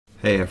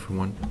Hey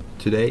everyone,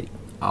 today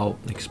I'll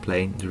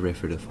explain the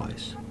river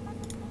device.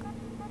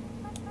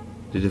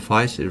 The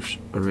device is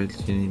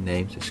originally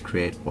named as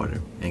Create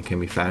Water and can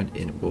be found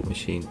in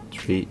Worldmachine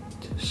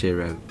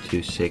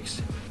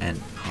 3.0.26 and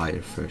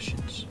higher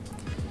versions.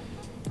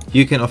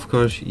 You can of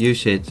course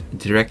use it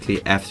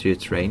directly after you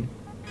train.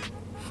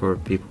 For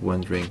people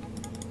wondering,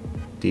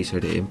 these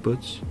are the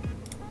inputs.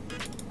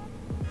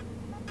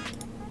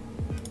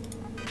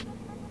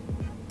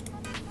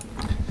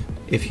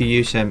 If you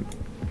use them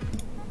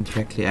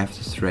directly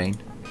after train,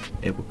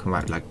 it will come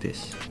out like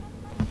this.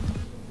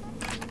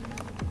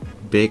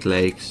 Big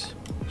lakes,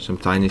 some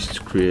tiny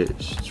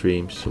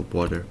streams of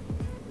water.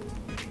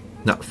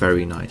 Not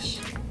very nice.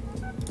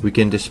 We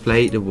can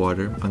display the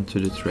water onto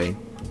the train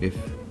with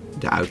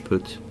the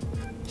output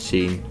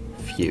scene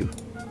view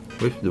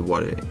with the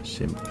water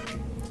symbol.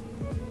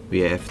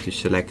 We have to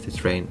select the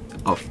train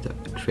of the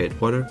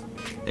create water,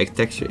 a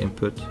texture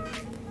input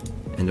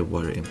and the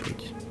water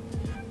input.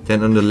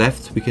 Then on the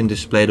left we can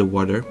display the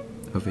water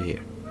over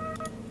here.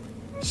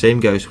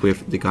 Same goes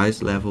with the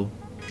guide level,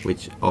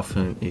 which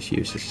often is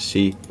used as a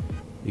C.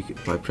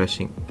 By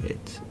pressing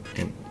it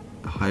and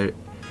higher,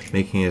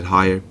 making it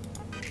higher,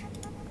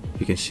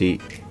 you can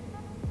see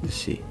the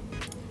C.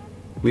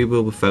 We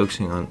will be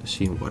focusing on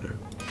scene water.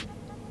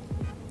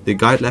 The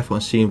guide level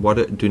and scene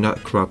water do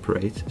not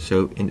cooperate,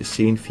 so in the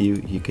scene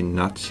view you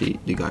cannot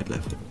see the guide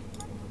level.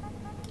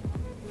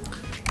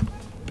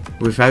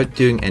 Without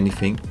doing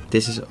anything,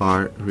 this is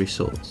our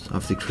result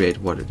of the Create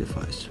Water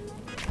device.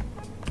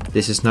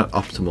 This is not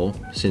optimal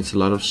since a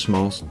lot of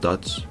small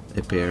dots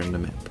appear on the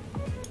map.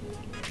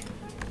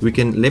 We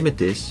can limit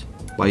this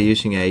by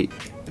using a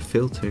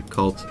filter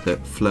called the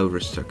flow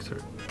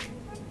restrictor.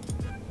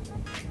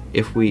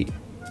 If we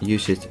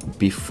use it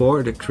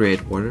before the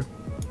Create Water,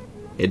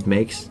 it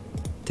makes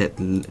that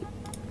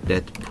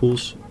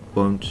pools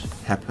won't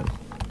happen.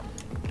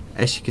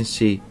 As you can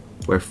see,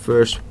 where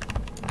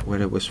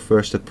there was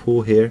first a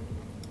pool here,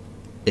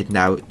 it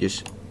now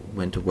just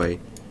went away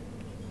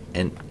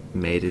and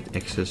made it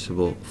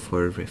accessible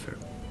for a river.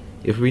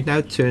 If we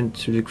now turn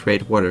to the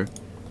Create Water,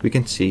 we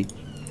can see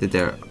that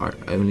there are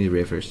only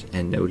rivers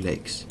and no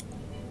lakes.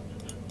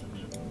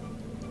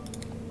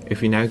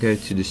 If we now go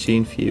to the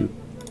scene view,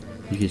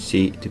 you can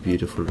see the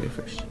beautiful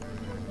rivers.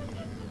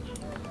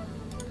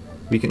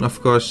 We can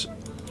of course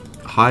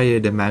higher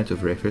the amount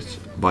of rivers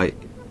by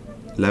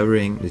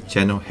lowering the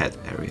channel head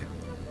area.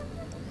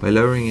 By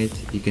lowering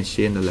it, you can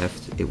see on the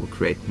left it will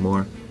create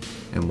more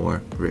and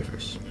more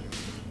rivers.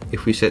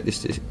 If we set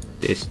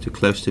this to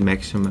close to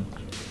maximum,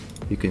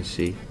 you can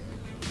see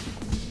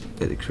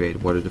that the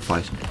Create Water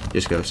device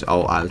just goes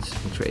all out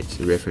and creates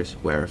the rivers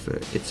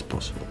wherever it's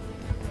possible.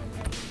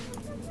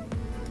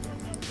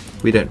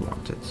 We don't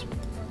want it.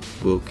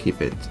 We'll keep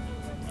it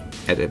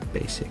at a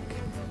basic.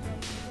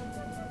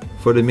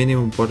 For the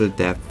minimum water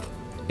depth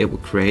it will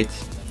create,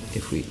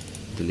 if we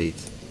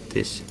delete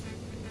this,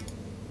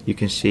 you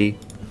can see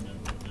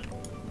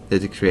that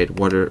the Create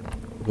Water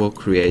will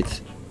create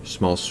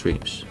small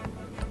streams.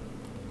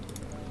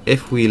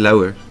 If we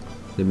lower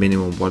the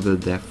minimum water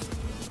depth,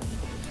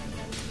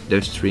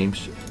 those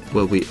streams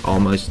will be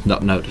almost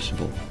not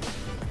noticeable.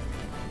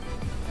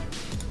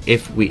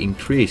 If we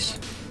increase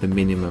the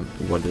minimum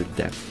water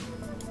depth,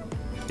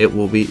 it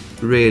will be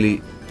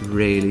really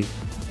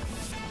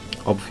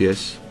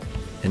obvious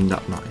and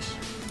not nice.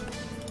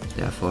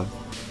 Therefore,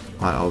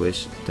 I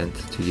always tend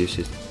to use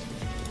it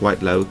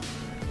quite low,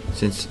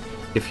 since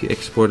if you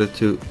export it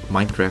to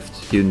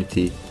Minecraft,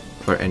 Unity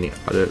or any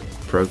other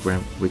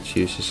program which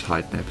uses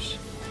height maps,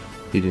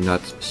 you do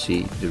not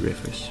see the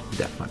rivers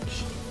that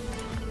much.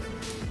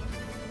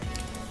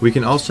 We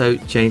can also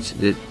change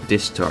the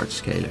Distort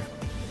Scalar.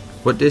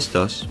 What this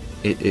does,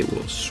 it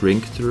will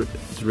shrink the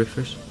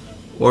rivers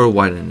or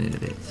widen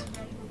it.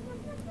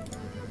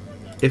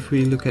 If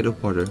we look at the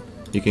water,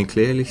 you can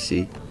clearly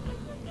see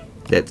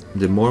that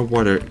the more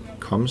water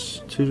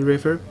comes to the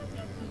river,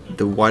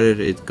 the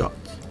wider it got.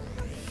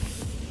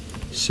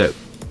 So,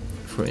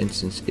 for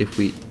instance, if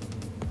we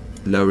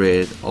lower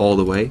it all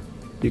the way,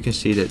 you can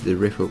see that the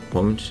river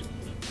won't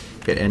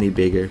get any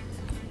bigger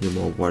the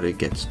more water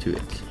gets to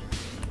it.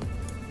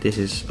 This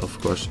is of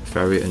course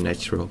very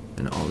unnatural,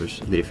 and always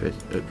leave it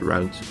at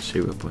around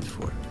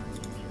 0.4.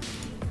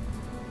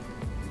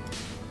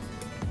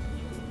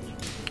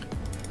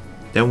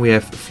 Then we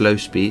have flow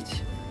speed,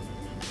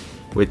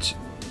 which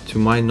to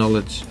my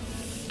knowledge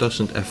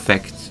doesn't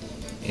affect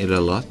it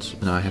a lot,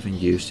 and I haven't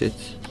used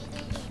it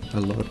a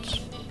lot,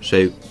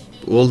 so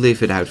we'll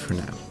leave it out for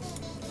now.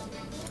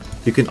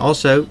 You can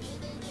also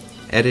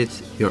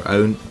edit your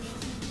own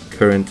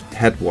current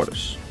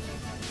headwaters.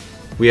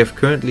 We have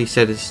currently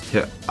set it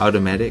to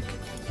automatic,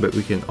 but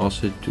we can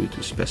also do it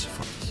to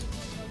specified.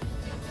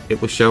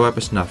 It will show up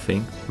as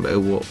nothing, but it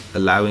will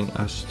allowing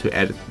us to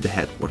edit the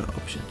headwater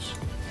options.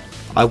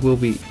 I will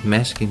be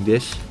masking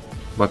this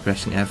by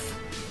pressing F,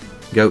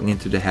 going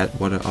into the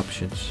headwater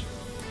options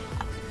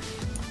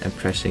and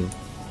pressing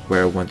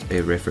where I want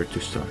a river to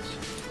start.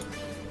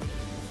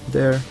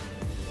 There,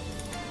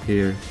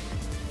 here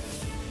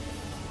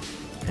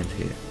and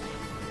here.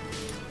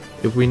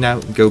 If we now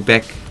go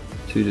back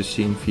to the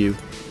scene view,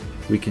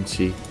 we can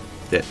see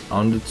that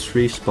on the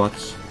 3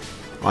 spots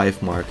I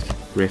have marked,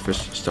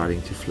 rivers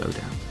starting to flow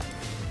down.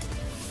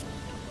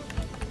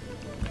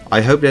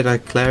 I hope that I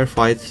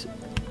clarified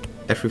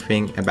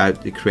everything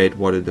about the create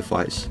water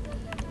device,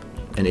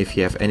 and if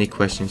you have any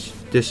questions,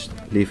 just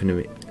leave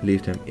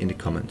them in the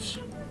comments.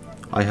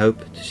 I hope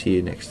to see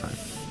you next time.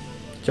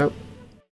 Ciao!